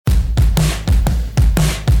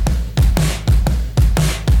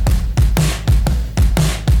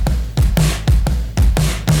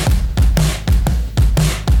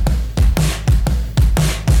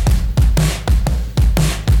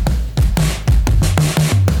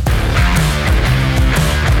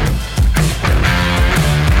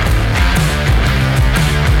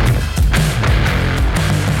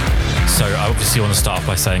obviously want to start off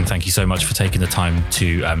by saying thank you so much for taking the time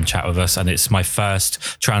to chat with us. And it's my first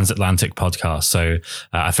transatlantic podcast. So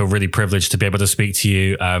I feel really privileged to be able to speak to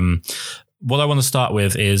you. What I want to start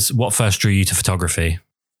with is what first drew you to photography?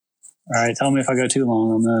 All right. Tell me if I go too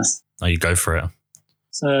long on this. Oh, you go for it.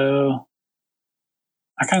 So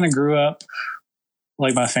I kind of grew up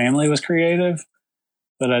like my family was creative,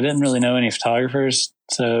 but I didn't really know any photographers.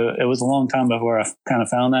 So it was a long time before I kind of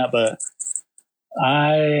found that. But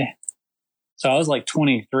I was like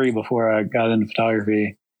 23 before I got into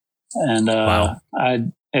photography, and wow.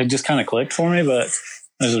 it just kind of clicked for me. But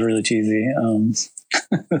this is really cheesy.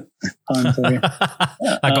 Pun for you.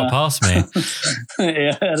 That got past me.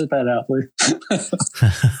 Yeah, edit that out, please.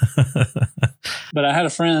 But I had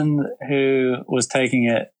a friend who was taking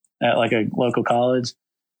it at like a local college,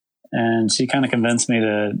 and she kind of convinced me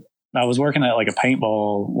to. I was working at like a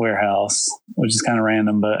paintball warehouse, which is kind of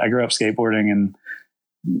random, but I grew up skateboarding, and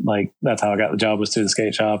like that's how I got the job, was through the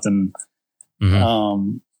skate shop. And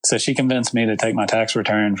so she convinced me to take my tax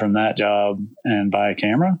return from that job and buy a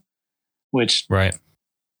camera, which right.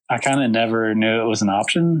 I kind of never knew it was an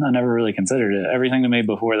option. I never really considered it. Everything to me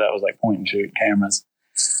before that was like point and shoot cameras.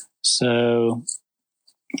 So,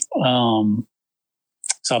 so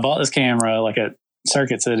I bought this camera like at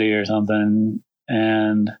Circuit City or something,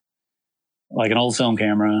 and like an old film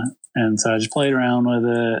camera. And so I just played around with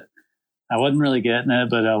it. I wasn't really getting it,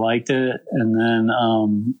 but I liked it. And then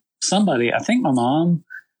somebody, I think my mom,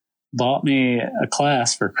 bought me a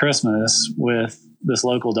class for Christmas with this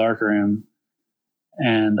local darkroom.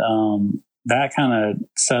 And that kind of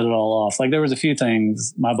set it all off. Like there was a few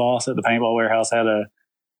things. My boss at the paintball warehouse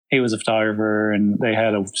he was a photographer, and they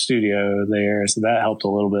had a studio there. So that helped a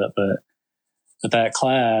little bit. But that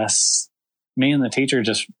class, me and the teacher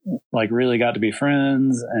just like really got to be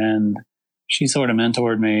friends, and she sort of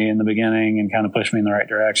mentored me in the beginning and kind of pushed me in the right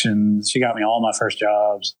direction. She got me all my first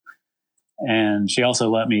jobs, and she also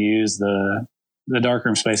let me use the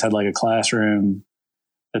darkroom space had like a classroom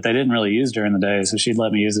that they didn't really use during the day. So she'd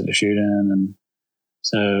let me use it to shoot in. And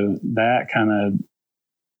so that kind of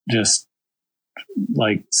just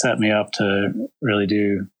like set me up to really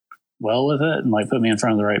do well with it and like put me in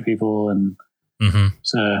front of the right people. And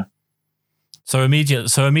So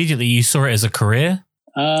immediately you saw it as a career?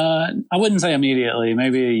 I wouldn't say immediately,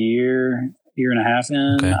 maybe a year and a half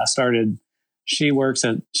in. Okay. I started, she worked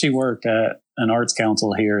at an arts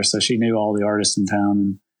council here. So she knew all the artists in town.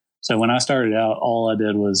 And so when I started out, all I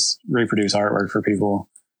did was reproduce artwork for people.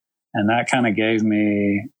 And that kind of gave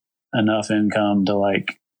me enough income to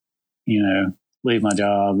like, leave my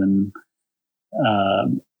job. And, I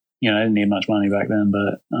didn't need much money back then,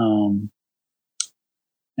 but,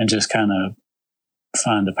 and just kind of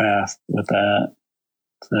find a path with that.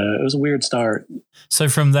 So it was a weird start. So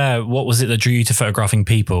from there, what was it that drew you to photographing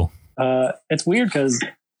people? It's weird because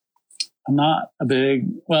I'm not I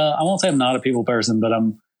won't say I'm not a people person, but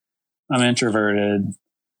I'm introverted.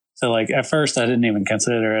 So like at first I didn't even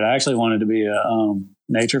consider it. I actually wanted to be a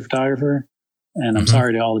nature photographer. And I'm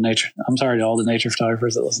sorry to all the nature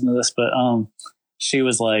photographers that listen to this, but she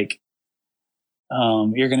was like,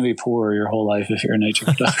 you're going to be poor your whole life if you're a nature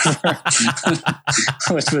photographer,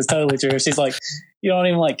 which was totally true. She's like, you don't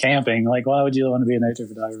even like camping. Like, why would you want to be a nature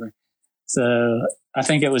photographer? So I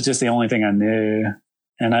think it was just the only thing I knew.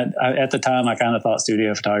 And I at the time, I kind of thought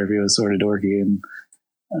studio photography was sort of dorky.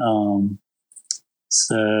 And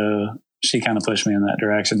so she kind of pushed me in that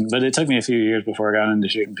direction. But it took me a few years before I got into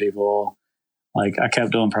shooting people. Like I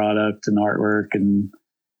kept doing product and artwork and,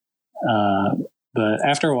 but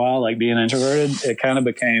after a while, like being introverted, it kind of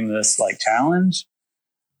became this like challenge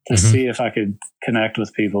to see if I could connect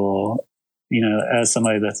with people, as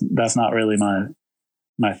somebody that's not really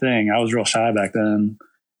my thing. I was real shy back then.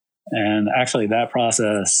 And actually that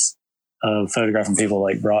process of photographing people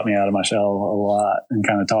like brought me out of my shell a lot and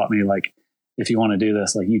kind of taught me like, if you want to do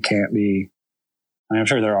this, like you can't be, I'm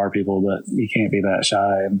sure there are people, but you can't be that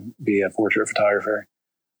shy and be a portrait photographer.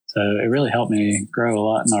 So it really helped me grow a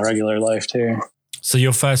lot in my regular life too. So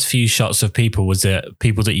your first few shots of people, was it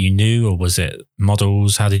people that you knew or was it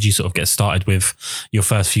models? How did you sort of get started with your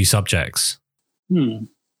first few subjects? It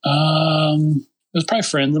was probably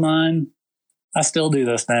friends of mine. I still do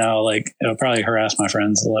this now. Like it'll probably harass my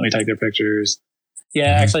friends to let me take their pictures.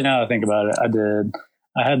 Yeah, actually now that I think about it, I did.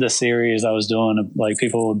 I had this series I was doing of like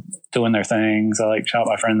people doing their things. I like shot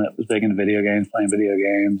my friend that was big into video games, playing video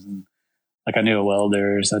games. And like I knew a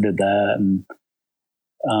welder, so I did that. And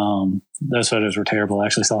those photos were terrible. I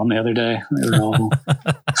actually saw them the other day. They were awful.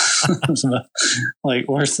 Like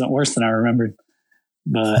worse than I remembered.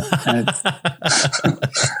 But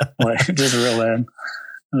like just real bad.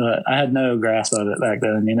 but I had no grasp of it back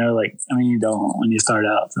then, you don't when you start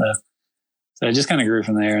out. So it just kind of grew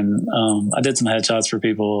from there. And I did some headshots for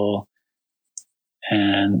people,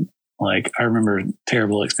 and like I remember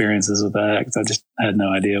terrible experiences with that because I just had no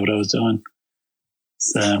idea what I was doing.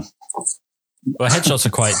 So, well, headshots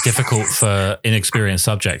are quite difficult for inexperienced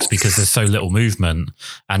subjects because there's so little movement,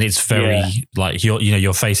 and it's very like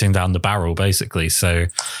you're facing down the barrel basically. So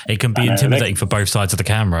it can be intimidating for both sides of the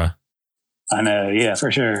camera. I know, yeah,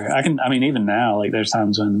 for sure. Even now, like there's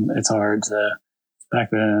times when it's hard to. Back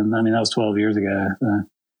then, that was 12 years ago.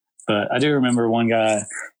 But I do remember one guy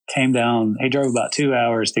came down. He drove about 2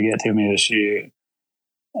 hours to get to me to shoot,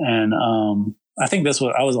 and I think I was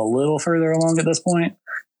a little further along at this point.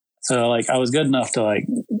 So like I was good enough to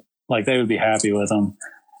like they would be happy with him.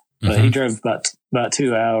 But he drove about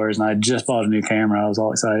 2 hours, and I just bought a new camera. I was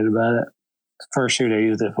all excited about it. First shoot I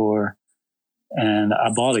used it for, and I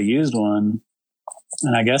bought a used one,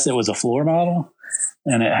 and I guess it was a floor model,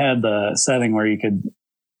 and it had the setting where you could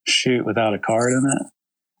shoot without a card in it.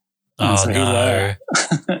 And oh no!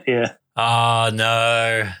 Yeah. Oh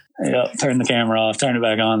no! Yep. Turned the camera off. Turned it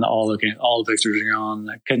back on. All the pictures are gone.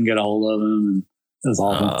 I couldn't get a hold of them, and it was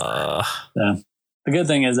awful. So, the good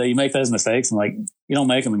thing is that you make those mistakes, and like you don't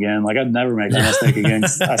make them again. Like I'd never make that mistake again.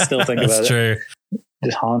 I still think about it. That's true. It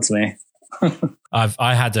just haunts me.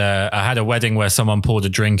 I had a wedding where someone poured a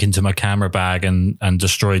drink into my camera bag and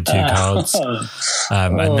destroyed 2 cards.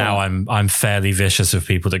 And now I'm fairly vicious with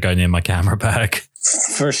people that go near my camera bag.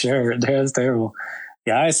 For sure. That's terrible.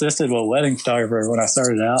 Yeah, I assisted with a wedding photographer when I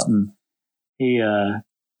started out, and he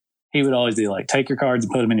would always be like, take your cards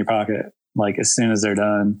and put them in your pocket, like as soon as they're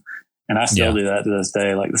done. And I still do that to this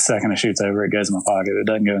day. Like the second a shoot's over, it goes in my pocket. It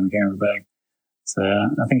doesn't go in the camera bag. So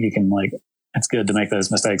I think you can it's good to make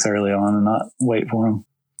those mistakes early on and not wait for them.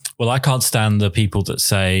 Well, I can't stand the people that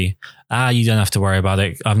say, you don't have to worry about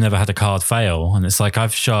it. I've never had a card fail. And it's like,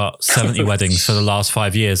 I've shot 70 weddings for the last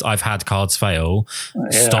 5 years. I've had cards fail. Yeah.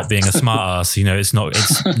 Stop being a smart ass. It's not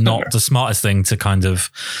the smartest thing to kind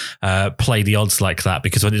of play the odds like that,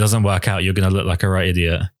 because when it doesn't work out, you're going to look like a right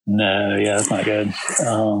idiot. No, yeah, that's not good.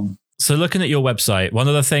 So looking at your website, one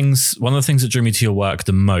of the things that drew me to your work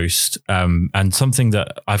the most, and something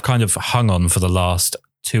that I've kind of hung on for the last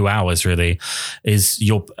 2 hours really, is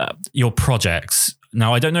your projects.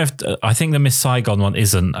 Now, I don't know if I think the Miss Saigon one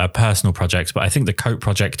isn't a personal project, but I think the Coat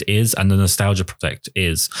project is, and the Nostalgia project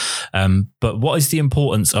is. But what is the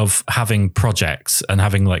importance of having projects and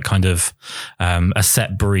having like kind of a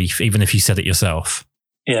set brief, even if you said it yourself?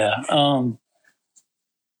 Yeah,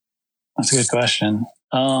 that's a good question.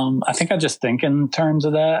 I think I just think in terms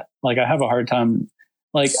of that. Like I have a hard time,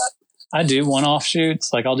 like I do one-off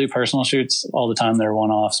shoots. Like I'll do personal shoots all the time. They're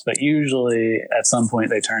one-offs, but usually at some point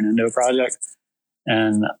they turn into a project.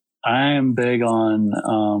 And I am big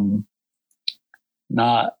on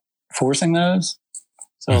not forcing those.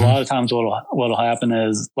 So a lot of times what'll happen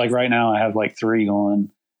is, like right now I have like 3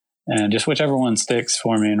 going, and just whichever one sticks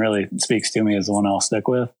for me and really speaks to me is the one I'll stick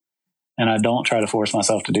with. And I don't try to force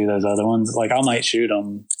myself to do those other ones. Like I might shoot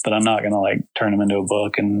them, but I'm not going to like turn them into a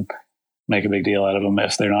book and make a big deal out of them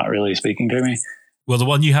if they're not really speaking to me. Well, the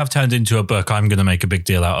one you have turned into a book, I'm going to make a big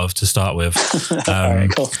deal out of to start with. All right,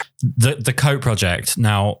 cool. The Coat project.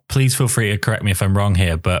 Now, please feel free to correct me if I'm wrong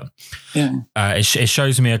here, but it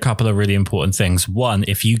shows me a couple of really important things. One,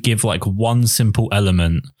 if you give like one simple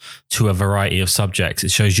element to a variety of subjects,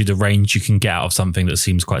 it shows you the range you can get out of something that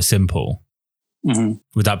seems quite simple. Mm-hmm.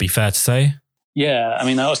 Would that be fair to say? Yeah. I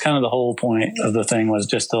mean, that was kind of the whole point of the thing, was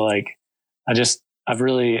just to like, I've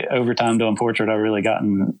really, over time doing portrait, I've really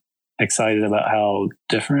gotten excited about how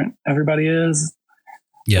different everybody is.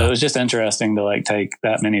 Yeah. So it was just interesting to like take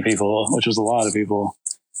that many people, which was a lot of people.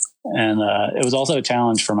 And it was also a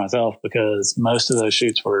challenge for myself because most of those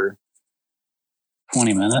shoots were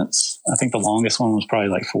 20 minutes. I think the longest one was probably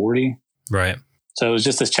like 40. Right. So it was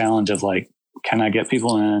just this challenge of like, can I get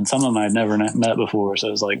people in? Some of them I'd never met before. So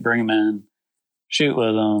it was like, bring them in, shoot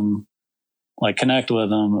with them, like connect with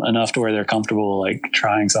them enough to where they're comfortable, like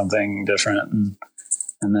trying something different.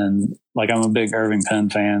 And then like, I'm a big Irving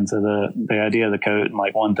Penn fan. So the idea of the coat and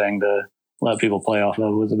like one thing to let people play off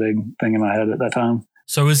of was a big thing in my head at that time.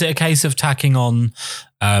 So was it a case of tacking on,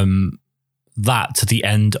 that to the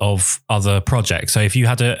end of other projects? So if you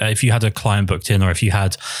had a client booked in, or if you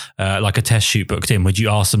had like a test shoot booked in, would you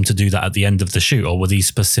ask them to do that at the end of the shoot, or were these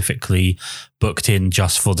specifically booked in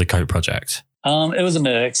just for the Coat project? It was a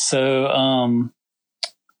mix. So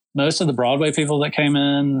most of the Broadway people that came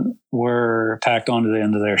in were tacked on to the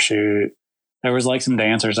end of their shoot. There was like some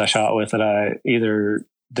dancers I shot with that I either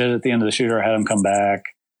did at the end of the shoot or had them come back.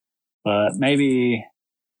 But maybe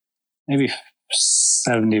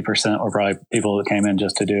 70% were probably people that came in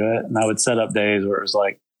just to do it. And I would set up days where it was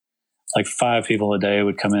like 5 people a day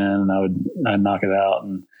would come in, and I'd knock it out.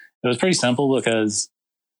 And it was pretty simple because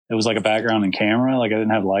it was like a background and camera. Like I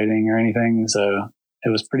didn't have lighting or anything. So it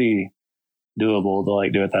was pretty doable to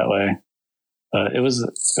like do it that way. But it was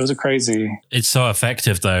a crazy. It's so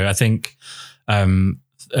effective though. I think,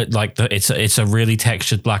 it's a really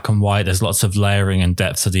textured black and white. There's lots of layering and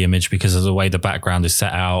depth to the image because of the way the background is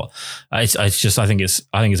set out. I think it's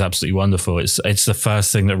absolutely wonderful. It's the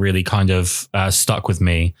first thing that really kind of stuck with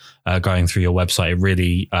me going through your website. It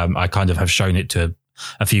really, I kind of have shown it to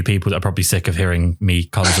a few people that are probably sick of hearing me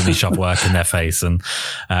constantly shove work in their face and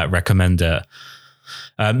recommend it.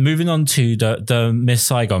 Moving on to the Miss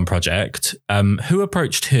Saigon project, who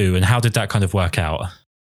approached who and how did that kind of work out?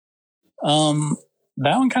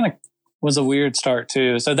 That one kind of was a weird start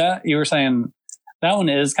too. So that you were saying that one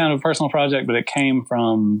is kind of a personal project, but it came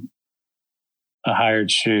from a hired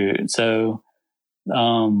shoot. So,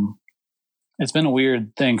 it's been a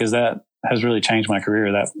weird thing because that has really changed my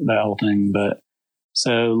career, that whole thing. But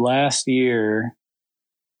so last year,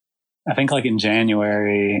 I think like in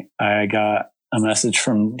January, I got a message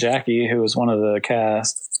from Jackie, who was one of the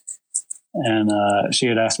cast. And, she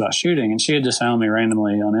had asked about shooting, and she had just found me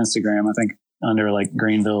randomly on Instagram, I think, under like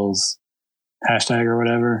Greenville's hashtag or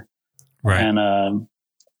whatever. Right. And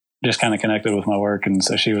just kind of connected with my work. And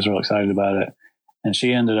so she was real excited about it. And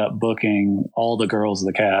she ended up booking all the girls of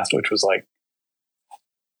the cast, which was like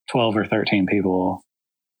 12 or 13 people.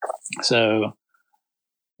 So,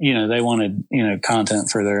 they wanted,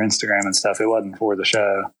 content for their Instagram and stuff. It wasn't for the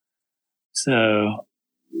show. So,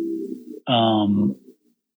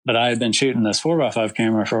 but I had been shooting this 4x5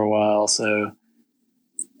 camera for a while. So,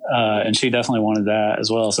 and she definitely wanted that as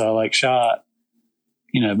well. So I like shot,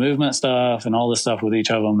 movement stuff and all this stuff with each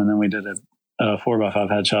of them. And then we did a 4x5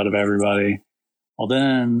 headshot of everybody. Well,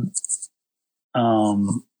 then,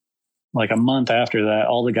 like a month after that,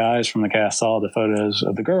 all the guys from the cast saw the photos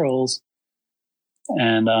of the girls,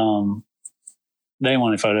 and, they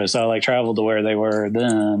wanted photos. So I like traveled to where they were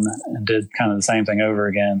then and did kind of the same thing over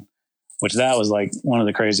again, which that was like one of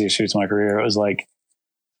the craziest shoots of my career. It was like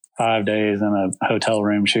 5 days in a hotel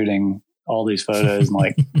room shooting all these photos in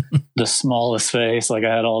like the smallest space. Like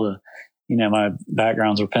I had all the, my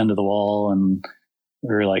backgrounds were pinned to the wall, and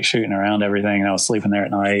we were like shooting around everything, and I was sleeping there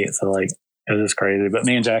at night. So like, it was just crazy. But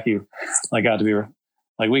me and Jackie we got to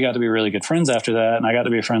be really good friends after that. And I got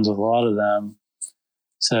to be friends with a lot of them.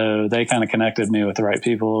 So they kind of connected me with the right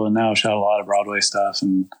people, and now I've shot a lot of Broadway stuff.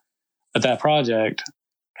 But that project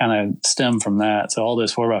kind of stemmed from that. So all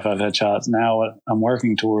those 4x5 headshots, now what I'm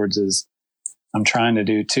working towards is I'm trying to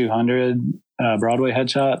do 200 Broadway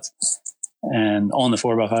headshots and on the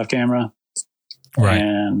 4x5 camera. Right.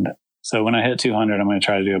 And so when I hit 200, I'm going to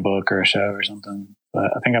try to do a book or a show or something.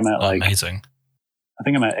 But I think I'm at amazing. I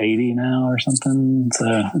think I'm at 80 now or something. So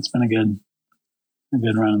it's been a good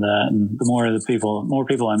run of that. And the more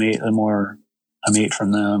people I meet, the more I meet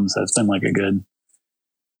from them. So it's been like a good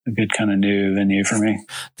kind of new venue for me.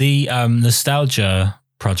 The Nostalgia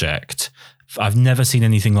project, I've never seen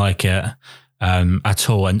anything like it at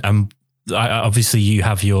all. And obviously you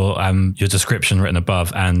have your description written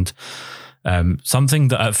above, and something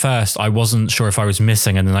that at first I wasn't sure if I was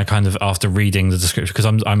missing, and then I kind of, after reading the description, because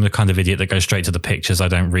I'm the kind of idiot that goes straight to the pictures, I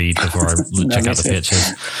don't read before I check out the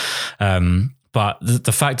pictures. But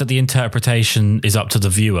the fact that the interpretation is up to the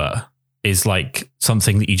viewer is like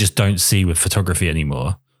something that you just don't see with photography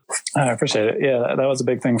anymore. I appreciate it. Yeah, that was a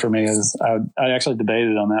big thing for me. Is I actually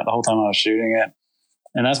debated on that the whole time I was shooting it,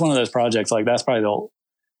 and that's one of those projects. Like that's probably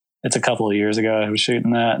it's a couple of years ago I was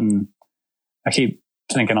shooting that, and I keep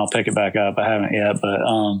thinking I'll pick it back up. I haven't yet, but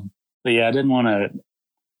yeah, I didn't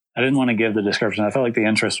want to give the description. I felt like the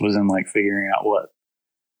interest was in like figuring out what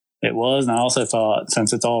it was, and I also thought,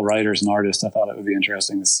 since it's all writers and artists, I thought it would be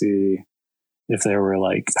interesting to see if there were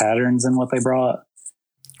like patterns in what they brought.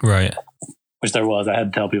 Right. Which there was. I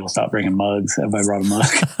had to tell people stop bringing mugs. Everybody brought a mug.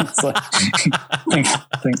 It's like,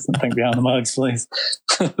 think beyond the mugs, please.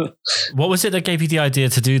 What was it that gave you the idea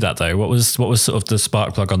to do that, though? What was sort of the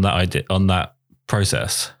spark plug on that idea, on that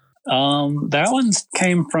process? That one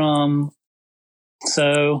came from.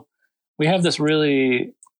 So we have this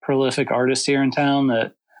really prolific artist here in town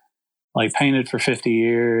that like painted for 50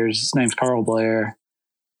 years. His name's Karl Blair.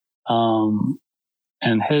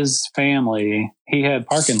 And his family, he had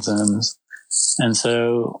Parkinson's. And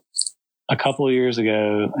so a couple of years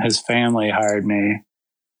ago, his family hired me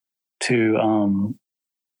to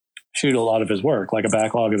shoot a lot of his work, like a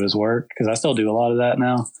backlog of his work, because I still do a lot of that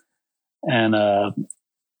now. And I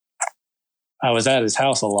was at his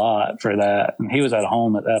house a lot for that. And he was at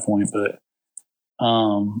home at that point, but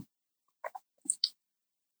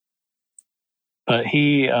But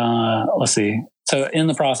he, let's see. So in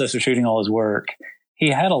the process of shooting all his work, he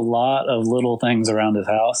had a lot of little things around his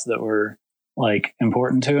house that were like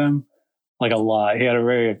important to him, like a lot. He had a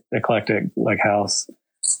very eclectic like house.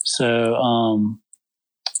 So,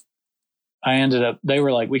 I ended up, they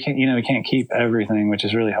were like, we can't keep everything, which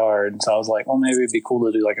is really hard. And so I was like, well, maybe it'd be cool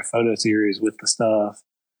to do like a photo series with the stuff.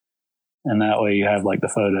 And that way you have like the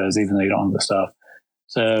photos, even though you don't have the stuff.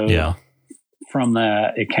 So yeah. From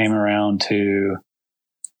that, it came around to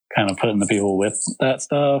kind of putting the people with that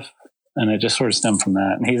stuff. And it just sort of stemmed from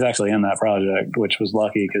that. And he's actually in that project, which was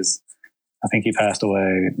lucky because I think he passed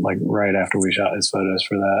away like right after we shot his photos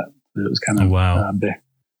for that. It was kind of a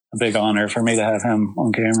big honor for me to have him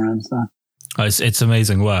on camera and stuff. It's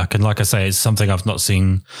amazing work. And like I say, it's something I've not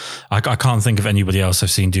seen. I can't think of anybody else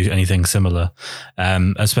I've seen do anything similar,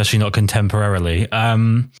 especially not contemporarily.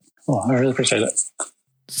 Well, I really appreciate it.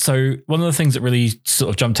 So one of the things that really sort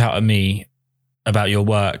of jumped out at me about your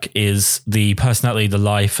work is the personality, the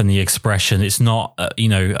life and the expression. It's not,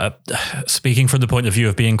 speaking from the point of view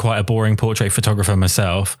of being quite a boring portrait photographer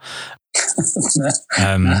myself, quite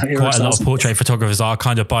a lot of portrait photographers are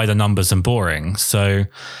kind of by the numbers and boring. So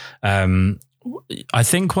I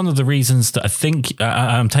think one of the reasons that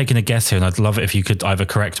I'm taking a guess here, and I'd love it if you could either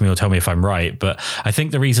correct me or tell me if I'm right, but I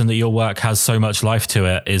think the reason that your work has so much life to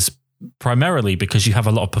it is primarily because you have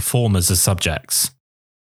a lot of performers as subjects.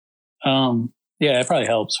 Yeah, it probably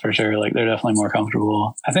helps for sure. Like they're definitely more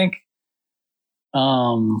comfortable. I think,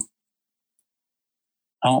 I'm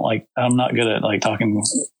not good at like talking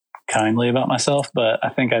kindly about myself, but I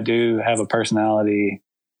think I do have a personality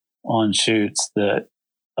on shoots that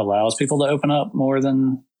allows people to open up more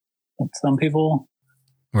than some people.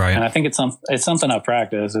 Right. And I think it's something I've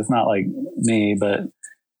practiced. It's not like me, but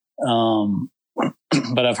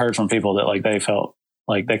I've heard from people that like they felt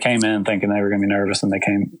like they came in thinking they were going to be nervous and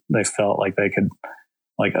they felt like they could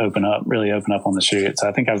like really open up on the shoot. So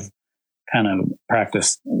I think I've kind of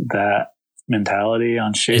practiced that mentality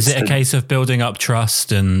on shoots. Is it a case of building up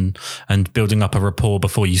trust and building up a rapport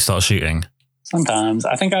before you start shooting? Sometimes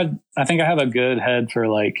I think I have a good head for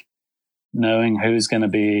like knowing who's going to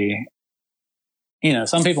be,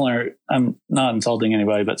 some people I'm not insulting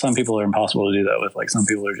anybody, but some people are impossible to do that with. Like some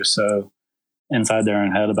people are just so inside their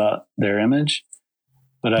own head about their image.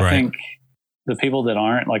 But I think the people that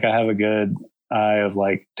aren't, like I have a good eye of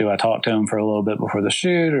like, do I talk to them for a little bit before the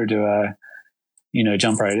shoot or do I,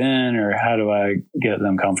 jump right in or how do I get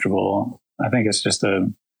them comfortable? I think it's just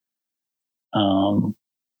a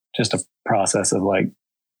process of like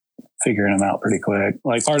figuring them out pretty quick.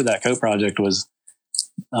 Like part of that co-project was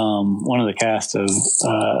one of the cast of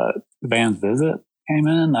the band's Visit came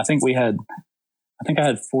in. I think I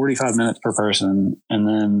had 45 minutes per person, and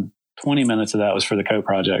then 20 minutes of that was for the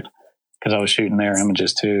co-project because I was shooting their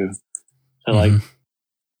images too. So like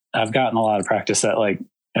I've gotten a lot of practice at like,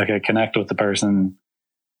 okay, connect with the person,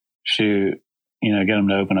 shoot, get them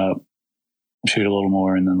to open up, shoot a little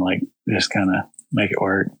more, and then like just kind of make it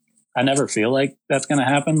work. I never feel like that's going to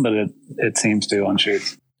happen, but it seems to on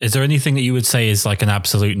shoots. Is there anything that you would say is like an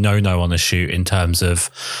absolute no-no on a shoot in terms of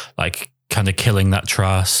like kind of killing that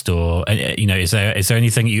trust, or, is there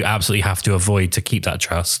anything you absolutely have to avoid to keep that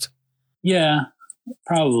trust? Yeah,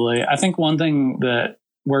 probably. I think one thing that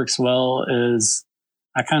works well is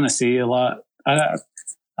I kind of see a lot. I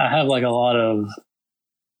have like a lot of,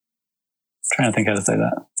 trying to think how to say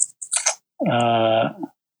that.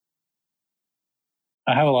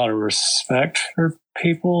 I have a lot of respect for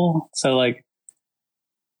people. So like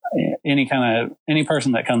any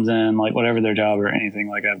person that comes in, like whatever their job or anything,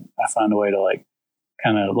 like I find a way to like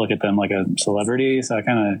kind of look at them like a celebrity. So I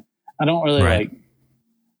don't really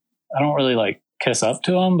like kiss up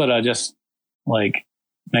to them, but I just like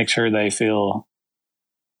make sure they feel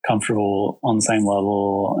comfortable on the same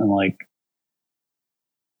level and like,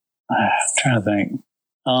 I'm trying to think.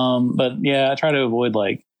 But yeah, I try to avoid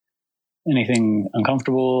like anything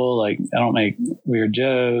uncomfortable. Like I don't make weird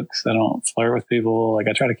jokes. I don't flirt with people. Like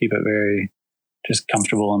I try to keep it very just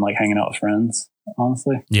comfortable and like hanging out with friends,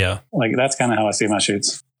 honestly. Yeah. Like that's kind of how I see my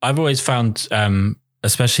shoots. I've always found,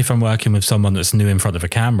 especially from working with someone that's new in front of a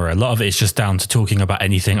camera, a lot of it is just down to talking about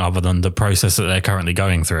anything other than the process that they're currently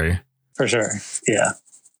going through. For sure. Yeah.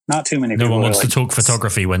 Not too many people. No one wants to talk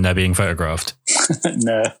photography when they're being photographed.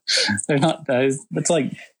 No, they're not. It's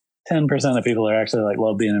like 10% of people are actually like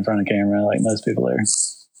love being in front of camera. Like most people are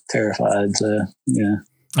terrified. So yeah.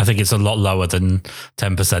 I think it's a lot lower than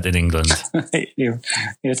 10% in England.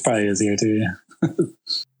 It's probably easier too. Yeah.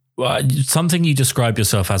 Well, something you describe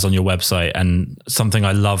yourself as on your website, and something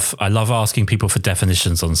I love asking people for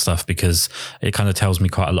definitions on stuff because it kind of tells me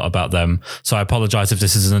quite a lot about them. So I apologize if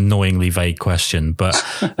this is an annoyingly vague question, but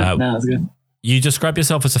no, that's good. You describe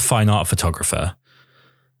yourself as a fine art photographer.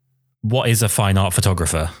 What is a fine art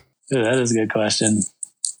photographer? Ooh, that is a good question.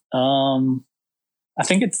 I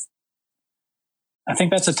think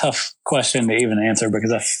that's a tough question to even answer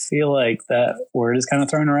because I feel like that word is kind of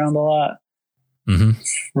thrown around a lot.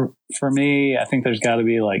 Mm-hmm. For me, I think there's got to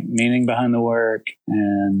be like meaning behind the work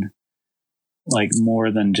and like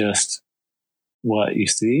more than just what you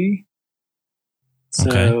see.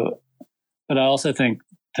 So, but I also think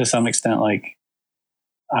to some extent, like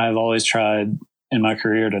I've always tried in my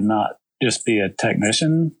career to not just be a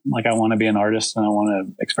technician. Like I want to be an artist and I want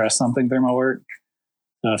to express something through my work.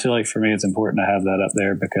 So I feel like for me, it's important to have that up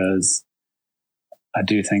there because I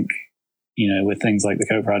do think, you know, with things like the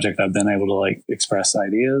Coat Project, I've been able to like express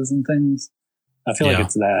ideas and things. I feel like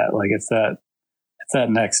it's that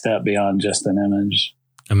next step beyond just an image.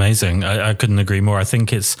 Amazing. I couldn't agree more. I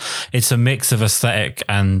think it's a mix of aesthetic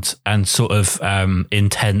and sort of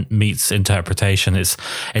intent meets interpretation. It's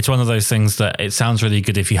one of those things that it sounds really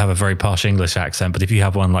good if you have a very posh English accent, but if you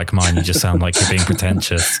have one like mine, you just sound like you're being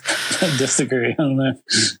pretentious. I disagree. I don't know.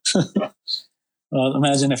 Well,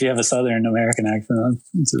 imagine if you have a Southern American accent.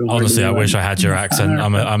 Honestly, I wish I had your accent.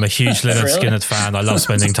 I'm a huge Lynyrd Really? Skynyrd fan. I love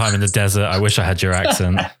spending time in the desert. I wish I had your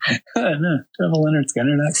accent. No, do you have a Lynyrd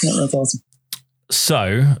Skynyrd accent? That's awesome.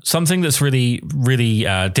 So something that's really, really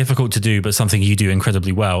difficult to do, but something you do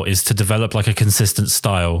incredibly well is to develop like a consistent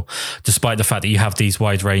style, despite the fact that you have these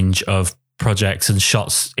wide range of projects and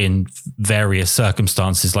shots in various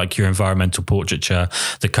circumstances, like your environmental portraiture,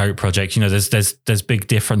 the Coat Project. You know, there's big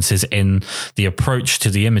differences in the approach to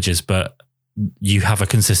the images, but you have a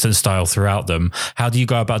consistent style throughout them. How do you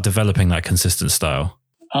go about developing that consistent style?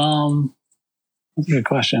 That's a good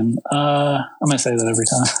question. I'm going to say that every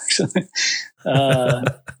time, actually.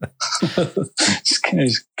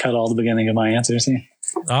 Just cut all the beginning of my answers here.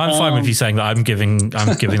 I'm fine with you saying that I'm giving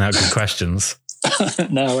out good questions.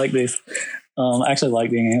 No, I like these. I actually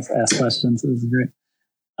like being asked questions. This is great.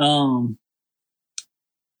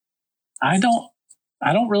 I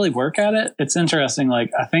don't really work at it. It's interesting.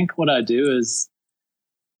 Like, I think what I do is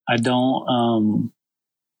I don't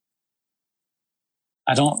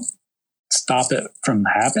stop it from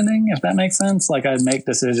happening, if that makes sense. Like I make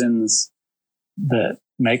decisions that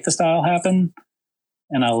make the style happen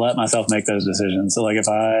and I let myself make those decisions. So like if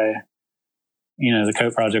the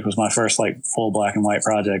Coat Project was my first like full black and white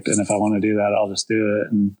project. And if I want to do that, I'll just do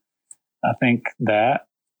it. And I think that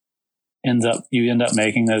you end up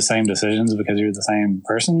making those same decisions because you're the same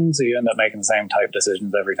person. So you end up making the same type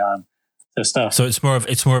decisions every time. So it's more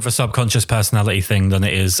of a subconscious personality thing than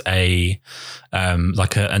it is an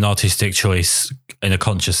artistic choice in a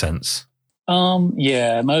conscious sense.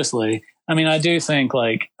 Yeah, mostly. I mean, I do think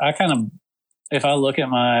like if I look at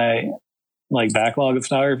my like backlog of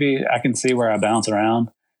photography, I can see where I bounce around.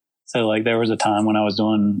 So like there was a time when I was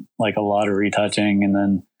doing like a lot of retouching, and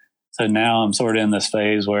then so now I'm sort of in this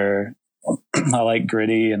phase where I like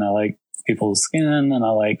gritty and I like people's skin and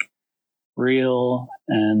I like real,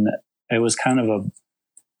 and it was kind of a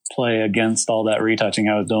play against all that retouching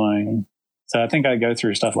I was doing. So I think I go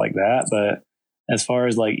through stuff like that. But as far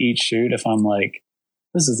as like each shoot, if I'm like,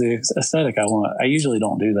 this is the aesthetic I want, I usually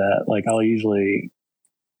don't do that. Like I'll usually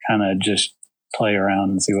kind of just play around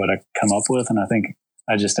and see what I come up with. And I think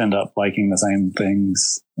I just end up liking the same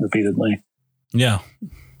things repeatedly. Yeah.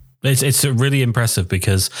 It's really impressive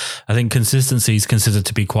because I think consistency is considered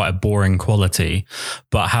to be quite a boring quality,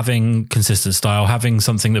 but having consistent style, having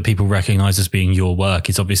something that people recognize as being your work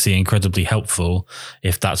is obviously incredibly helpful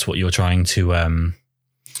if that's what you're trying to,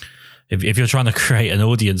 if you're trying to create an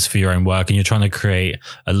audience for your own work and you're trying to create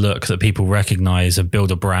a look that people recognize and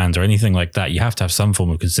build a brand or anything like that, you have to have some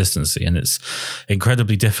form of consistency, and it's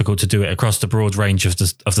incredibly difficult to do it across the broad range of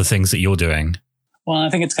the things that you're doing. Well,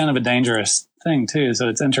 I think it's kind of a dangerous thing too. So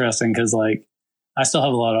it's interesting because like I still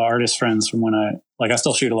have a lot of artist friends from when I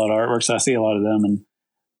still shoot a lot of artwork. So I see a lot of them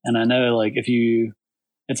and I know like it's a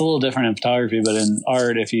little different in photography, but in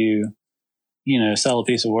art, if you sell a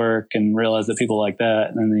piece of work and realize that people like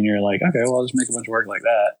that, and then you're like, okay, well, I'll just make a bunch of work like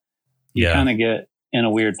that. You kind of get in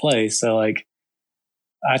a weird place. So like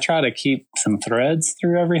I try to keep some threads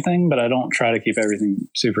through everything, but I don't try to keep everything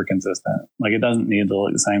super consistent. Like it doesn't need to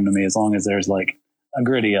look the same to me as long as there's like a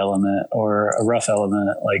gritty element or a rough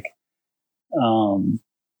element, like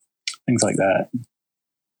things like that.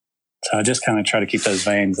 So I just kind of try to keep those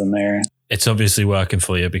veins in there. It's obviously working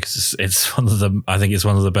for you because it's one of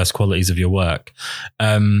the best qualities of your work.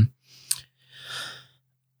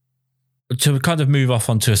 to kind of move off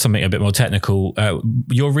onto something a bit more technical,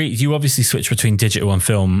 you obviously switch between digital and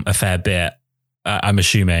film a fair bit. I'm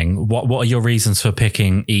assuming. What are your reasons for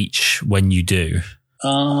picking each when you do?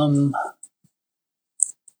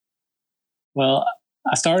 Well,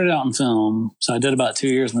 I started out in film, so I did about 2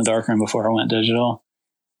 years in the darkroom before I went digital,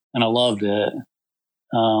 and I loved it.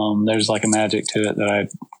 There's like a magic to it that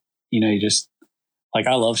you just like,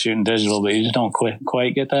 I love shooting digital, but you just don't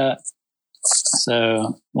quite get that.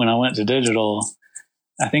 So when I went to digital,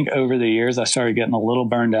 I think over the years I started getting a little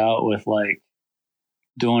burned out with like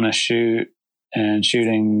doing a shoot and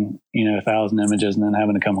shooting, 1,000 images and then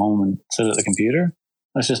having to come home and sit at the computer.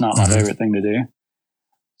 That's just not my favorite thing to do.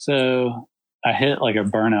 So I hit like a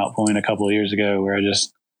burnout point a couple of years ago where I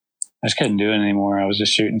just couldn't do it anymore. I was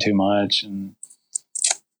just shooting too much. And,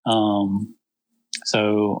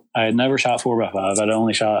 so I had never shot 4x5. I'd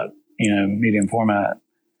only shot, medium format.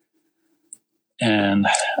 And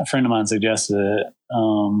a friend of mine suggested it.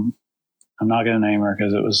 I'm not going to name her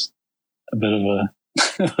because it was a bit of a,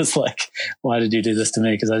 it was like, why did you do this to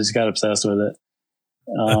me? Because I just got obsessed with it.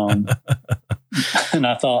 And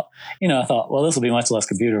I thought, well, this will be much less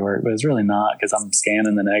computer work, but it's really not because I'm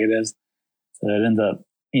scanning the negatives. So it ends up,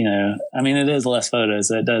 it is less photos.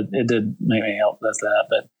 So it did make me help with that.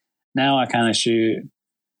 But now I kind of shoot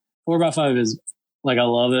 4x5 is like, I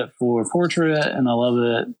love it for portrait and I love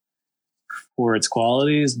it for its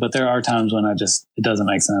qualities, but there are times when it doesn't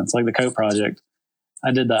make sense. Like the coat project,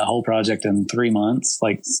 I did that whole project in 3 months,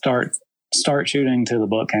 like start shooting till the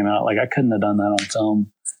book came out. Like I couldn't have done that on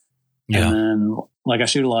film. Yeah. And then like I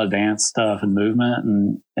shoot a lot of dance stuff and movement,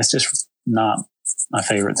 and it's just not my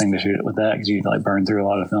favorite thing to shoot it with that because you like burn through a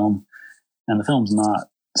lot of film, and the film's not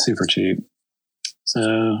super cheap.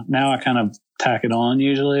 So now I kind of tack it on.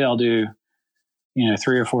 Usually I'll do,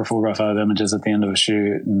 3 or 4 4x5 images at the end of a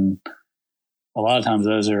shoot. And a lot of times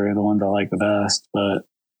those are the ones I like the best, but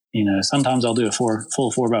sometimes I'll do a full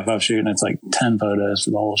 4x5 shoot and it's like 10 photos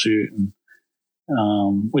for the whole shoot, and,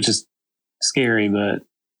 which is scary, but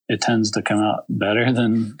it tends to come out better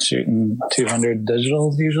than shooting 200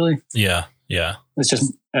 digitals usually. Yeah. Yeah.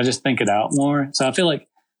 I just think it out more. So I feel like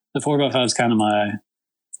the 4x5 is kind of my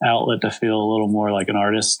outlet to feel a little more like an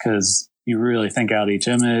artist, because you really think out each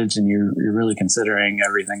image and you're really considering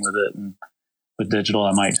everything with it. And with digital,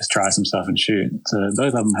 I might just try some stuff and shoot. So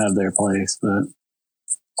both of them have their place, but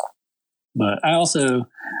I will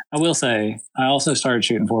say, I also started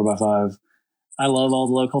shooting 4x5. I love all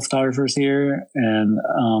the local photographers here, and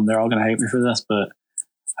they're all going to hate me for this, but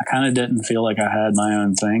I kind of didn't feel like I had my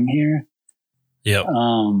own thing here. Yep.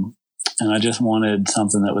 And I just wanted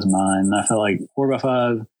something that was mine. And I felt like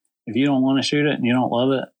 4x5, if you don't want to shoot it and you don't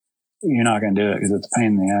love it, you're not going to do it because it's a pain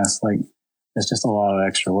in the ass. Like, it's just a lot of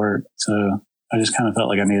extra work. So I just kind of felt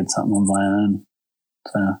like I needed something of my own.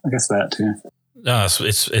 So I guess that too. No,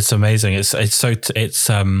 it's amazing. It's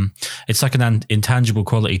like an intangible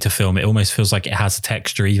quality to film. It almost feels like it has a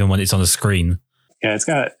texture even when it's on a screen. Yeah,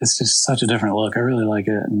 it's just such a different look. I really like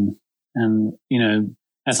it. And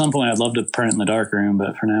at some point I'd love to print in the darkroom,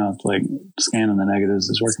 but for now it's like scanning the negatives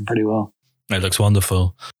is working pretty well. It looks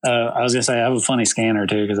wonderful. I was gonna say I have a funny scanner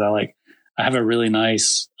too, because I have a really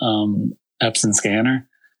nice Epson scanner,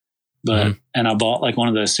 but and I bought like one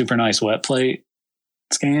of those super nice wet plate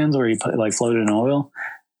scans where you put like float in oil.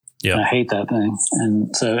 Yeah, I hate that thing.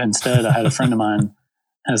 And so instead, I had a friend of mine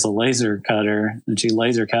has a laser cutter, and she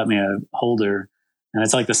laser cut me a holder, and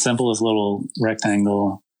it's like the simplest little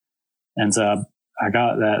rectangle. And so I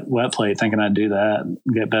got that wet plate thinking I'd do that,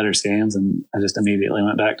 get better scans, and I just immediately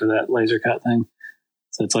went back to that laser cut thing.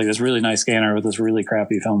 So it's like this really nice scanner with this really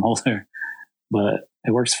crappy film holder, but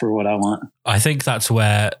it works for what I want. I think that's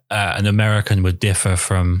where an American would differ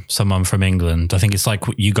from someone from England. I think it's like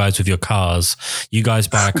you guys with your cars. You guys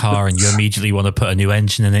buy a car and you immediately want to put a new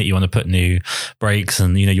engine in it. You want to put new brakes,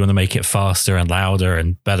 and you want to make it faster and louder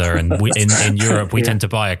and better. And we, in Europe, we tend to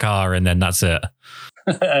buy a car and then that's it.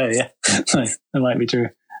 Yeah, that might be true.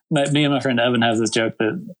 Me and my friend Evan have this joke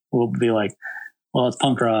that we'll be like, well, it's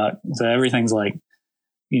punk rock, so everything's like,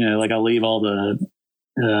 like I'll leave all the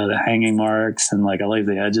hanging marks and like I leave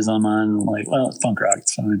the edges on mine. I'm like, well, it's punk rock,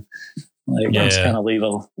 it's fine. Like I'll just kind of leave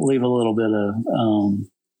a little bit of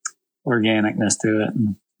organicness to it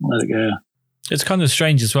and let it go. It's kind of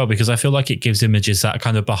strange as well, because I feel like it gives images that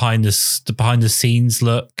kind of behind the scenes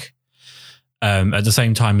look. At the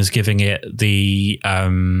same time as giving it the, I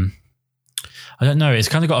don't know, it's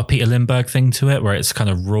kind of got a Peter Lindbergh thing to it where it's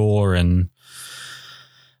kind of raw and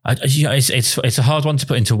it's a hard one to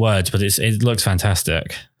put into words, but it looks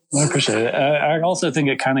fantastic. I appreciate it. I also think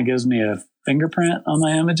it kind of gives me a fingerprint on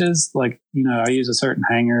my images. Like, I use a certain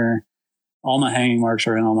hanger all my hanging marks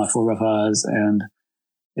are in all my 4x5s. And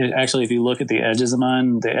it actually, if you look at the edges of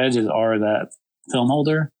mine, the edges are that film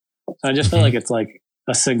holder. So I just feel like it's like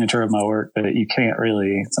a signature of my work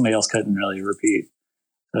that somebody else couldn't really repeat.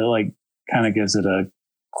 So it like kind of gives it a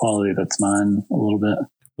quality that's mine a little bit.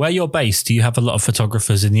 Where you're based, do you have a lot of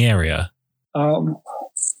photographers in the area?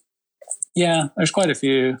 Yeah, there's quite a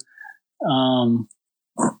few.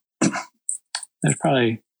 There's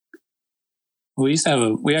probably, we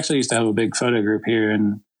actually used to have a big photo group here,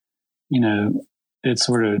 and, it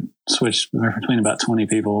sort of switched between about 20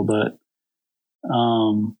 people, but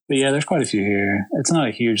yeah, there's quite a few here. It's not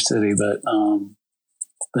a huge city, but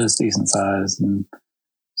it's decent size. And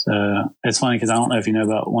so it's funny because I don't know if you know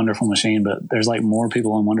about Wonderful Machine, but there's like more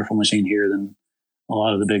people on Wonderful Machine here than a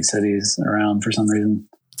lot of the big cities around for some reason.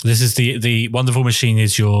 This is the Wonderful Machine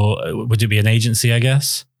is would it be an agency, I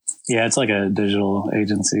guess? Yeah, it's like a digital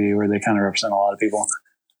agency where they kind of represent a lot of people.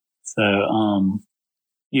 So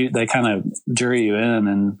they kind of jury you in,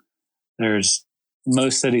 and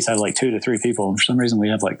most cities have like 2 to 3 people. And for some reason we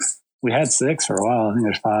had 6 for a while. I think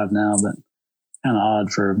there's 5 now, but kind of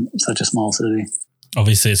odd for such a small city.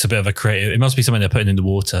 Obviously it's a bit of a creative, it must be something they're putting in the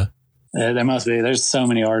water. There must be. There's so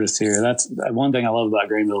many artists here. That's one thing I love about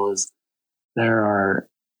Greenville is there are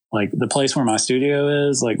like the place where my studio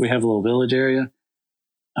is, like we have a little village area.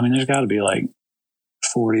 I mean, there's got to be like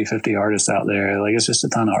 40, 50 artists out there. Like it's just a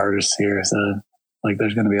ton of artists here. So like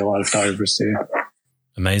there's going to be a lot of photographers too.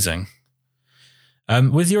 Amazing.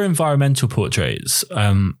 With your environmental portraits,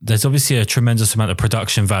 there's obviously a tremendous amount of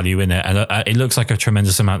production value in it, and it looks like a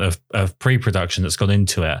tremendous amount of pre-production that's gone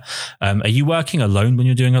into it. Are you working alone when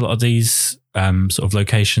you're doing a lot of these sort of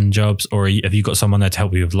location jobs, or have you got someone there to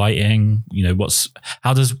help you with lighting?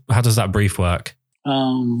 How does that brief work?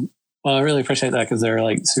 Well, I really appreciate that because they're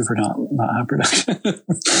like super not high production.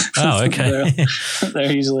 Oh, okay.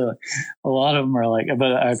 they're usually like, a lot of them are like,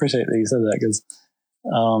 but I appreciate that you said that because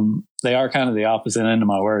they are kind of the opposite end of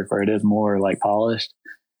my work where it is more like polished,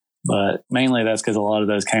 but mainly that's because a lot of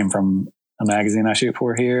those came from a magazine I shoot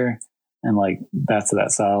for here, and like that's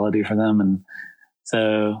that solidity for them. And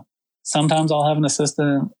so sometimes I'll have an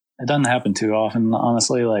assistant. It doesn't happen too often,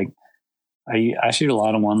 honestly. Like I shoot a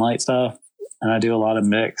lot of one light stuff, and I do a lot of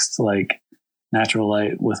mixed like natural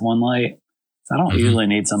light with one light. So I don't usually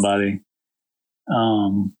need somebody.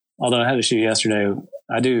 Although I had to shoot yesterday.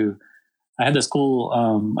 I had this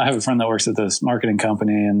cool, I have a friend that works at this marketing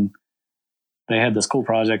company, and they had this cool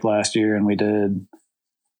project last year, and we did, I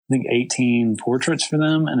think, 18 portraits for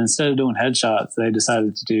them. And instead of doing headshots, they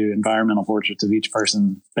decided to do environmental portraits of each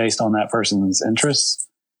person based on that person's interests,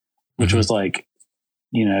 which was like,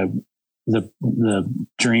 the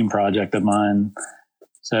dream project of mine.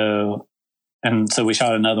 So we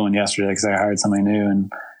shot another one yesterday because I hired somebody new,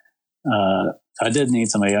 and I did need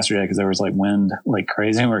somebody yesterday because there was like wind like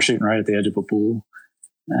crazy, and we were shooting right at the edge of a pool.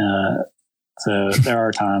 So there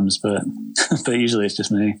are times, but usually it's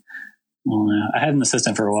just me. I had an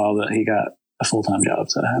assistant for a while, but he got a full-time job,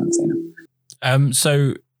 so I haven't seen him.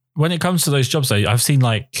 So when it comes to those jobs, though, I've seen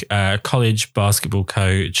like a college basketball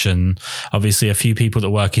coach and obviously a few people that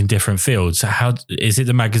work in different fields. How is it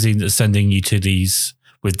the magazine that's sending you to these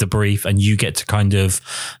with the brief, and you get to kind of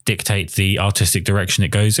dictate the artistic direction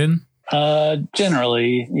it goes in?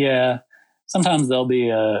 Generally, yeah. Sometimes there'll be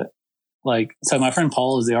so my friend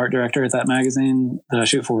Paul is the art director at that magazine that I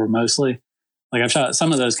shoot for mostly. Like I've shot,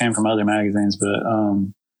 some of those came from other magazines, but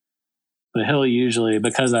he'll usually,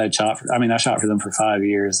 because I shot for them for 5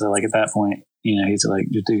 years. So like at that point, he's like,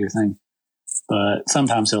 just do your thing. But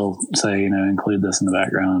sometimes he'll say, include this in the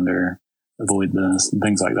background or avoid this and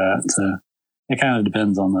things like that. So it kind of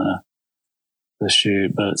depends on the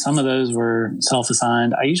shoot, but some of those were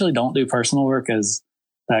self-assigned. I usually don't do personal work as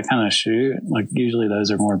that kind of shoot. Like usually those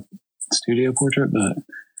are more studio portrait, but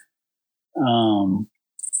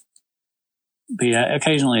yeah,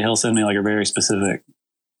 occasionally he'll send me like a very specific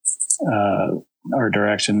art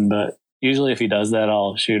direction, but usually if he does that,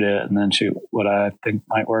 I'll shoot it and then shoot what I think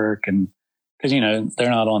might work. And because they're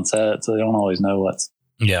not on set, so they don't always know what's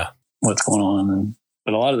going on.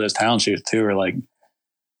 But a lot of those town shoots too are like,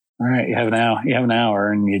 all right, you have an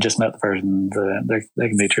hour and you just met the person. They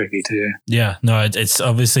can be tricky too. Yeah, no, it's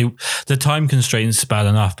obviously the time constraints bad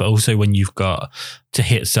enough, but also when you've got to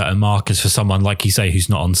hit certain markers for someone, like you say, who's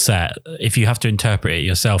not on set, if you have to interpret it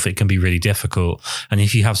yourself, it can be really difficult. And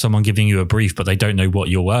if you have someone giving you a brief, but they don't know what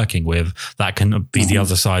you're working with, that can be the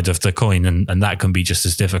other side of the coin, and that can be just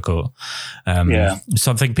as difficult.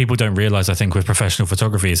 Something people don't realize, I think, with professional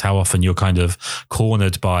photography is how often you're kind of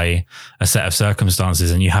cornered by a set of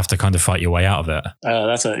circumstances and you have to kind of fight your way out of it.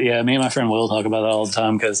 Me and my friend Will talk about that all the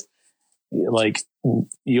time because like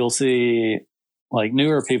you'll see like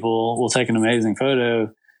newer people will take an amazing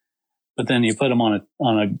photo, but then you put them on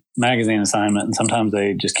a magazine assignment and sometimes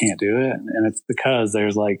they just can't do it. And it's because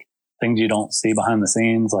there's like things you don't see behind the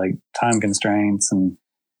scenes, like time constraints. And,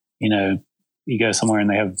 you know, you go somewhere and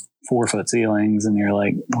they have 4-foot ceilings and you're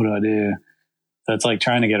like, what do I do? So it's like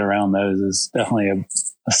trying to get around those is definitely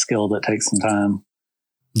a skill that takes some time.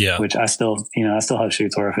 Yeah. Which I still have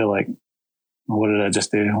shoots where I feel like, what did I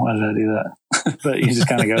just do? Why did I do that? But you just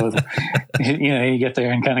kind of go with, you get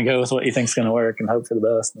there and kind of go with what you think's going to work and hope for the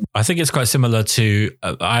best. I think it's quite similar to,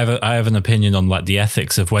 I have an opinion on like the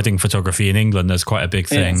ethics of wedding photography in England. There's quite a big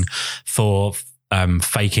thing for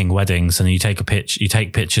faking weddings, and you take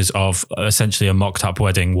pictures of essentially a mocked up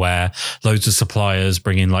wedding where loads of suppliers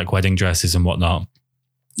bring in like wedding dresses and whatnot.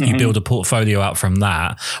 You build a portfolio out from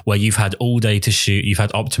that where you've had all day to shoot, you've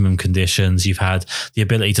had optimum conditions, you've had the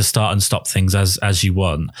ability to start and stop things as you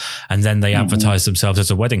want. And then they advertise themselves as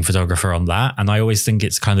a wedding photographer on that. And I always think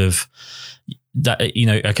it's kind of that,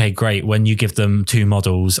 okay, great. When you give them 2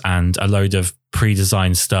 models and a load of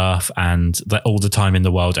pre-designed stuff and all the time in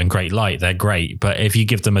the world and great light, they're great. But if you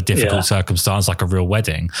give them a difficult circumstance like a real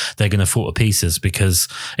wedding, they're going to fall to pieces because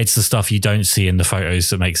it's the stuff you don't see in the photos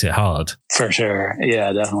that makes it hard. For sure.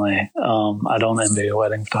 Yeah, definitely. I don't envy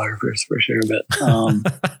wedding photographers for sure, but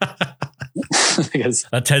because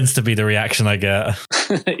that tends to be the reaction I get.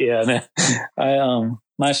 Yeah,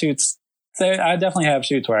 my shoots, I definitely have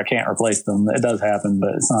shoots where I can't replace them. It does happen,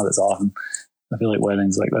 but it's not as often. I feel like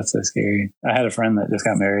weddings, like that's so scary. I had a friend that just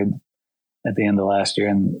got married at the end of last year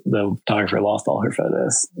and the photographer lost all her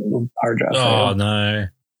photos. Hard drive. Oh no.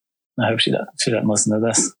 I hope she doesn't listen to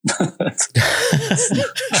this.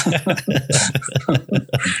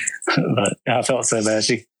 But I felt so bad.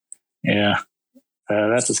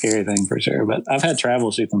 That's a scary thing for sure. But I've had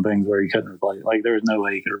travel shoots and things where you couldn't replace it. Like there was no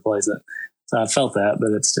way you could replace it. So I felt that,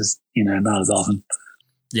 but it's just, not as often.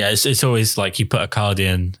 Yeah, it's always like you put a card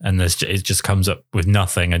in and it just comes up with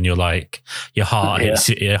nothing, and you're like, your heart hits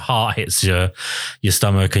your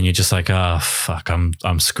stomach, and you're just like, oh fuck,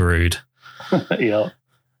 I'm screwed. Yeah.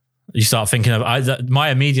 You start thinking of my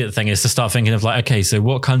immediate thing is to start thinking of like, okay, so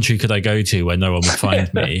what country could I go to where no one would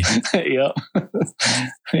find me? Yeah.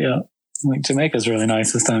 Yeah. Like Jamaica's really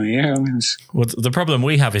nice this time of year. Well, the problem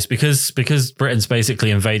we have is because Britain's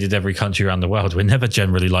basically invaded every country around the world, we're never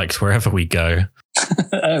generally liked wherever we go.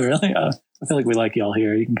 Oh, really? I feel like we like y'all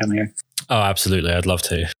here. You can come here. Oh, absolutely. I'd love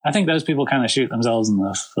to. I think those people kind of shoot themselves in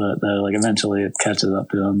the foot, though. Like eventually it catches up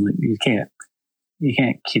to them. Like you can't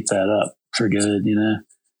keep that up for good,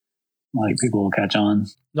 Like people will catch on.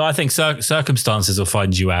 No, I think circumstances will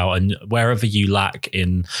find you out, and wherever you lack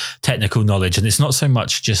in technical knowledge, and it's not so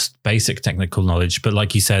much just basic technical knowledge, but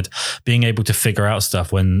like you said, being able to figure out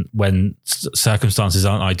stuff when circumstances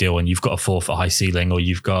aren't ideal and you've got a 4-foot high ceiling or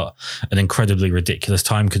you've got an incredibly ridiculous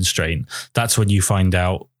time constraint, that's when you find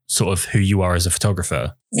out sort of who you are as a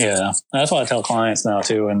photographer. Yeah, that's what I tell clients now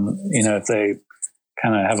too. And, if they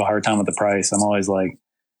kind of have a hard time with the price, I'm always like,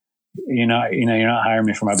 you're not hiring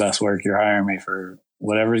me for my best work. You're hiring me for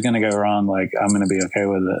whatever's going to go wrong. Like I'm going to be okay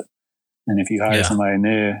with it. And if you hire somebody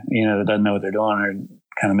new, that doesn't know what they're doing or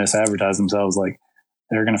kind of misadvertise themselves, like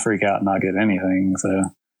they're going to freak out and not get anything. So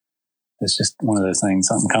it's just one of those things.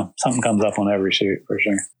 Something comes up on every shoot for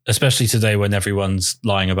sure. Especially today when everyone's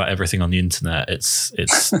lying about everything on the internet. It's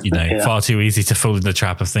far too easy to fall in the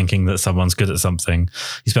trap of thinking that someone's good at something.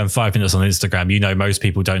 You spend 5 minutes on Instagram, most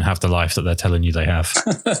people don't have the life that they're telling you they have.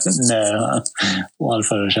 No, a lot of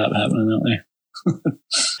Photoshop happening, don't they?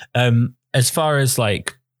 As far as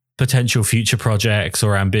like potential future projects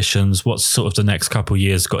or ambitions, what's sort of the next couple of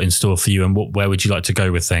years got in store for you, and where would you like to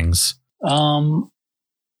go with things?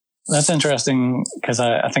 That's interesting because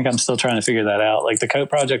I think I'm still trying to figure that out. Like the coat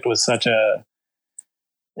project was it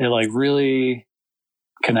like really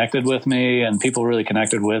connected with me and people really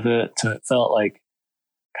connected with it. So it felt like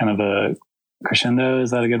kind of a crescendo.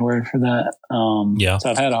 Is that a good word for that? Yeah.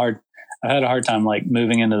 So I've had a hard time like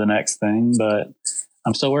moving into the next thing, but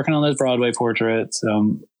I'm still working on those Broadway portraits.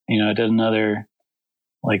 I did another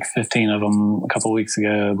like 15 of them a couple weeks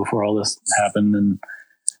ago before all this happened. And,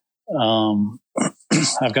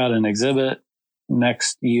 I've got an exhibit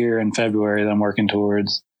next year in February that I'm working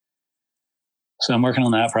towards. So I'm working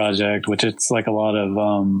on that project, which it's like a lot of,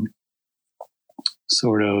 I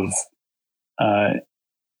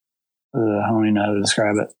don't even know how to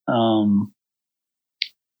describe it.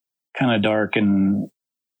 Kind of dark and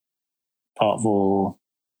thoughtful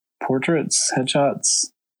portraits, headshots.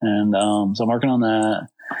 And, so I'm working on that.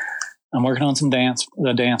 I'm working on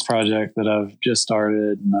the dance project that I've just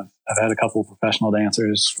started, and I've had a couple of professional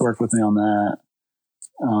dancers work with me on that.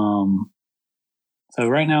 So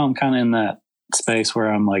right now I'm kind of in that space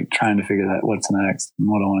where I'm like trying to figure out what's next and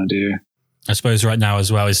what I want to do. I suppose right now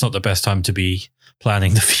as well, it's not the best time to be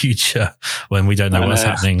planning the future when we don't know what's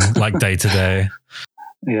happening like day to day.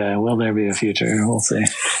 Yeah, will there be a future? We'll see.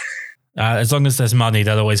 As long as there's money,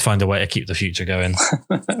 they'll always find a way to keep the future going.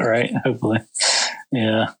 Right, hopefully.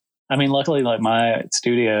 Yeah. I mean, luckily, like my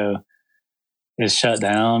studio is shut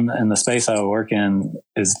down and the space I work in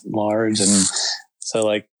is large. And so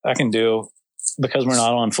like I can do, because we're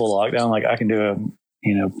not on full lockdown, like I can do a,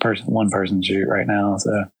 one person shoot right now.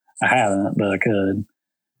 So I haven't, but I could.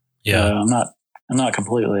 Yeah. So I'm not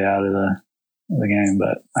completely out of the game,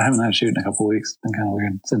 but I haven't had a shoot in a couple of weeks. It's been kind of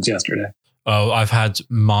weird since yesterday. Oh, I've had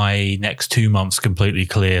my next 2 months completely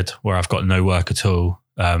cleared where I've got no work at all.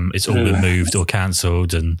 It's all been moved or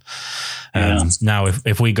cancelled. And now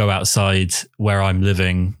if we go outside where I'm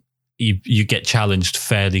living, you get challenged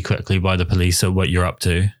fairly quickly by the police at what you're up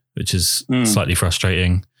to, which is slightly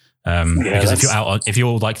frustrating. Because if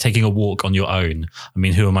you're like taking a walk on your own, I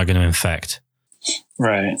mean, who am I going to infect?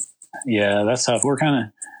 Right. Yeah, that's tough. We're kind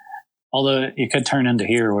of, although it could turn into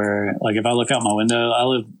here where like if I look out my window, I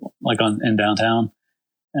live like in downtown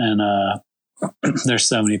and there's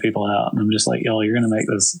so many people out and I'm just like, yo, you're going to make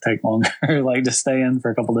this take longer. Like just stay in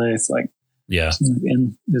for a couple of days. Like, yeah,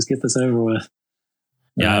 just get this over with.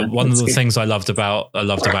 Yeah. One of the things I loved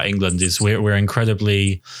about England is we're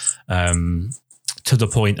incredibly to the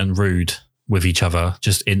point and rude with each other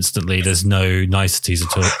just instantly. There's no niceties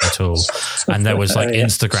at all. And there was like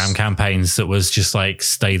Instagram campaigns that was just like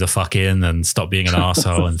stay the fuck in and stop being an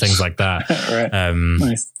asshole and things like that. Right.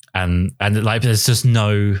 Nice. And like there's just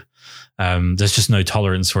no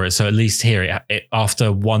tolerance for it. So at least here,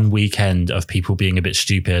 after one weekend of people being a bit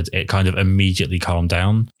stupid, it kind of immediately calmed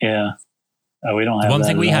down. Yeah. Oh, we don't have one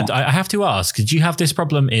thing we had. I have to ask: did you have this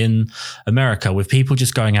problem in America with people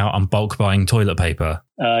just going out and bulk buying toilet paper?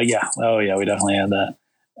 Yeah. Oh, yeah. We definitely had that.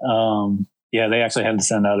 Yeah, they actually had to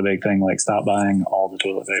send out a big thing like stop buying all the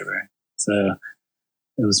toilet paper. So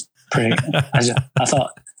it was pretty. I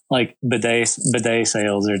thought like bidet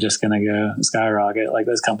sales are just going to go skyrocket. Like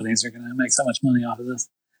those companies are going to make so much money off of this.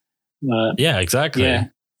 But yeah, exactly. Yeah.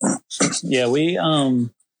 Yeah. We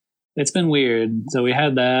it's been weird. So we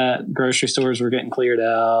had that. Grocery stores were getting cleared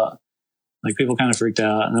out. Like people kind of freaked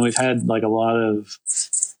out. And then we've had like a lot of,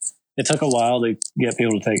 it took a while to get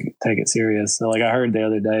people to take it serious. So like I heard the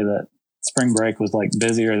other day that spring break was like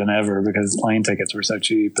busier than ever because plane tickets were so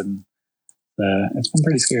cheap. And it's been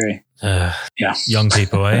pretty scary. Yeah. Young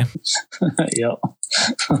people, eh? Yep.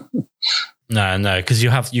 No, because you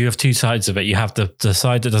have two sides of it. You have the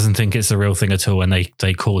side that doesn't think it's the real thing at all, and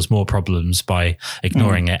they cause more problems by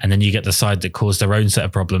ignoring it, and then you get the side that cause their own set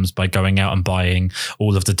of problems by going out and buying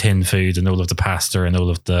all of the tin food and all of the pasta and all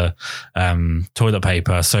of the toilet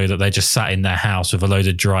paper, so that they just sat in their house with a load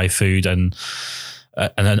of dry food and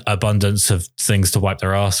an abundance of things to wipe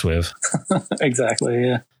their ass with. Exactly.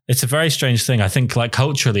 Yeah. It's a very strange thing. I think like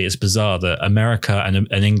culturally it's bizarre that America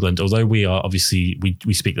and England, although we are obviously,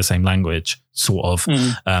 we speak the same language, sort of,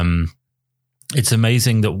 it's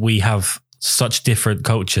amazing that we have such different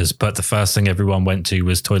cultures, but the first thing everyone went to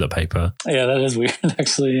was toilet paper. Yeah, that is weird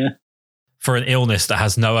actually, yeah. For an illness that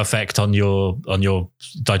has no effect on your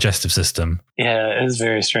digestive system. Yeah, it is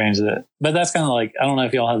very strange but that's kind of like, I don't know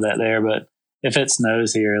if y'all have that there, but if it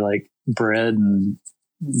snows here, like bread and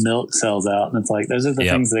milk sells out, and it's like those are the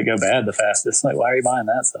things that go bad the fastest. Like, why are you buying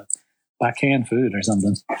that stuff? Buy canned food or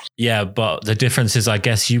something. Yeah, but the difference is, I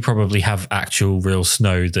guess you probably have actual real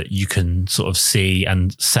snow that you can sort of see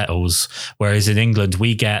and settles, whereas in England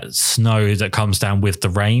we get snow that comes down with the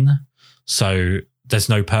rain, so there's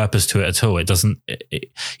no purpose to it at all. It doesn't.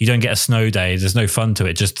 You don't get a snow day. There's no fun to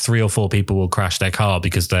it. Just 3 or 4 people will crash their car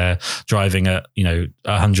because they're driving at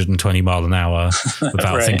 120 mile an hour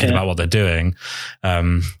without thinking about what they're doing,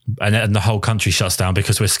 and the whole country shuts down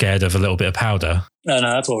because we're scared of a little bit of powder. No,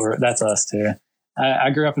 that's us too.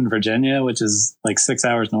 I grew up in Virginia, which is like 6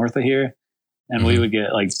 hours north of here, and we would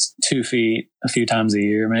get like 2 feet a few times a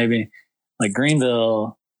year, maybe. Like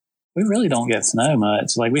Greenville, we really don't get snow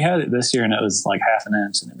much. Like we had it this year and it was like half an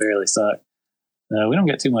inch and it barely sucked. We don't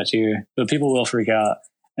get too much here, but people will freak out.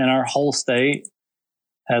 And our whole state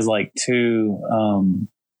has like 2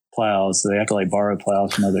 plows. So they have to like borrow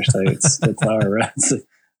plows from other states to plow our roads.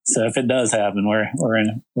 So if it does happen,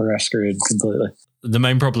 we're screwed completely. The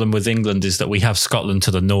main problem with England is that we have Scotland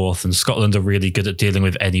to the north, and Scotland are really good at dealing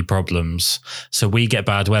with any problems. So we get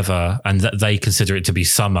bad weather and they consider it to be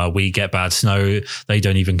summer. We get bad snow. They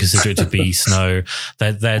don't even consider it to be snow.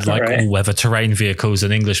 They're like all weather terrain vehicles,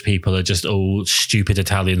 and English people are just all stupid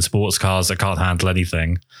Italian sports cars that can't handle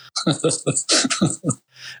anything. So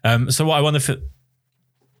what I want to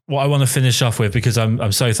what I want to finish off with, because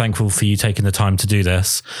I'm so thankful for you taking the time to do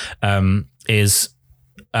this, is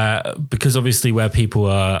because obviously where people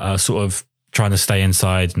are sort of trying to stay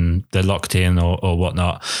inside and they're locked in or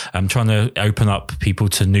whatnot, I'm trying to open up people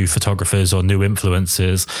to new photographers or new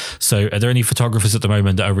influencers. So are there any photographers at the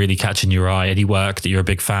moment that are really catching your eye? Any work that you're a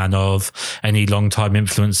big fan of? Any long time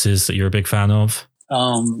influences that you're a big fan of?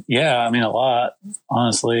 Yeah, I mean, a lot,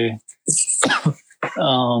 honestly.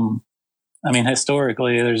 I mean,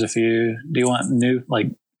 historically, there's a few. Do you want new, like,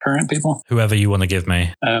 current people? Whoever you want to give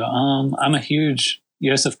me. I'm a huge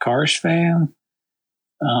Josef Karsh fan.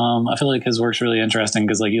 I feel like his work's really interesting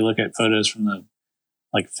because, like, you look at photos from the,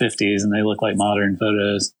 like, 50s and they look like modern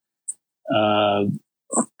photos.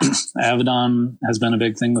 Avedon has been a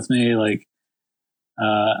big thing with me. Like,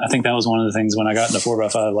 I think that was one of the things when I got into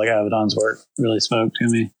 4x5, like, Avedon's work really spoke to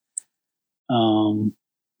me.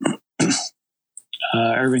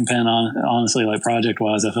 Irving Penn, honestly, like, project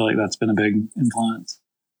wise, I feel like that's been a big influence.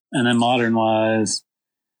 And then modern wise,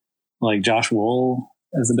 like, Josh Wool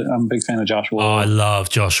I'm a big fan of Josh Wool. Oh, I love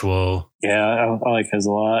Josh Wool. Yeah, I like his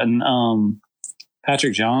a lot. And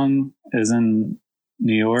Patrick John is in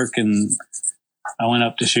New York, and I went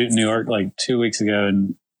up to shoot in New York like 2 weeks ago,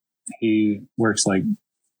 and he works like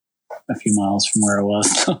a few miles from where I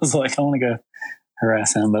was. So I was like, I want to go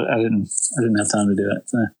harass him, but I didn't have time to do it.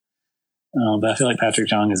 So, but I feel like Patrick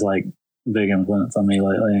John is like a big influence on me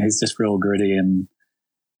lately. He's just real gritty, and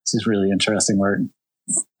it's just really interesting work.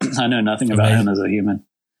 I know nothing about him as a human.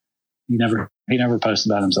 He never posts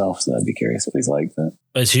about himself, so I'd be curious what he's like. But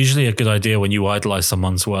it's usually a good idea when you idolize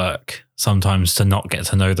someone's work sometimes to not get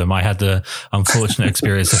to know them. I had the unfortunate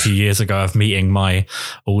experience a few years ago of meeting my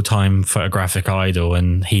all-time photographic idol,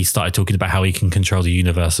 and he started talking about how he can control the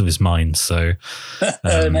universe of his mind. So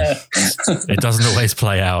it doesn't always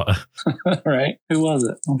play out. Right? Who was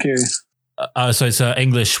it? I'm curious. So it's an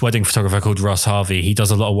English wedding photographer called Ross Harvey. He does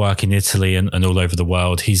a lot of work in Italy and all over the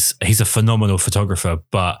world. He's a phenomenal photographer,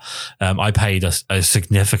 but I paid a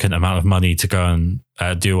significant amount of money to go and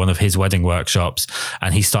do one of his wedding workshops.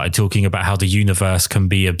 And he started talking about how the universe can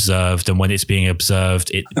be observed, and when it's being observed,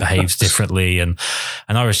 it behaves differently. And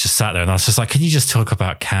I was just sat there and I was just like, can you just talk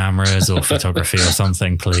about cameras or photography or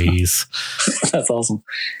something, please? That's awesome.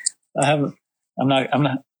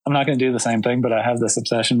 I'm not going to do the same thing, but I have this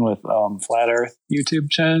obsession with flat Earth YouTube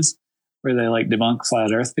shows where they like debunk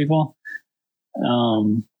flat Earth people.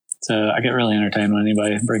 So I get really entertained when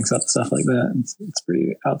anybody brings up stuff like that. It's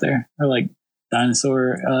pretty out there. Or like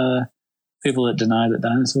dinosaur people that deny that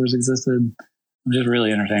dinosaurs existed. I'm just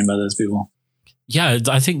really entertained by those people. Yeah,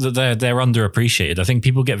 I think that they're underappreciated. I think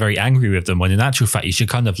people get very angry with them when in actual fact you should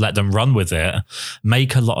kind of let them run with it,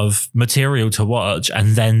 make a lot of material to watch,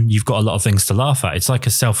 and then you've got a lot of things to laugh at. It's like a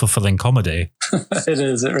self-fulfilling comedy. It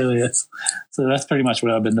is. It really is. So that's pretty much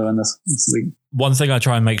what I've been doing this week. One thing I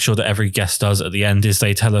try and make sure that every guest does at the end is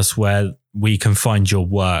they tell us where we can find your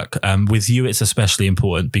work. With you, it's especially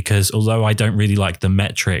important because although I don't really like the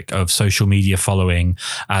metric of social media following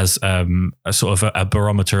as a sort of a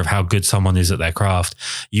barometer of how good someone is at their craft,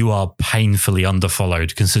 you are painfully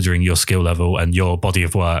underfollowed considering your skill level and your body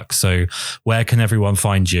of work. So where can everyone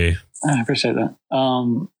find you? I appreciate that.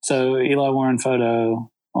 So Eli Warren Photo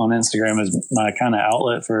on Instagram is my kind of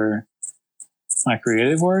outlet for my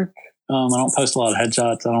creative work. I don't post a lot of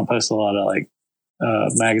headshots. I don't post a lot of like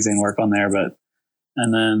magazine work on there,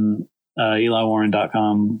 and then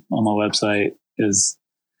eliwarren.com on my website is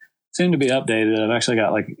soon to be updated. I've actually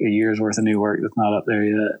got like a year's worth of new work that's not up there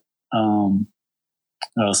yet. Some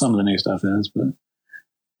of the new stuff is, but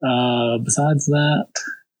besides that,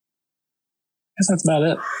 I guess that's about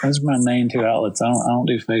it. Those are my main two outlets. I don't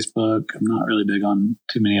do Facebook. I'm not really big on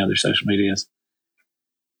too many other social medias,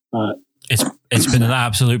 but It's been an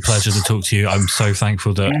absolute pleasure to talk to you. I'm so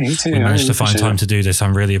thankful that we managed to find time to do this.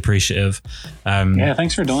 I'm really appreciative. Yeah,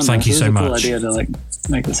 thanks for doing this. Thank you so much. Cool idea to like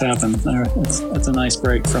make this happen. It's a nice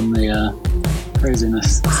break from the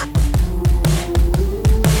craziness.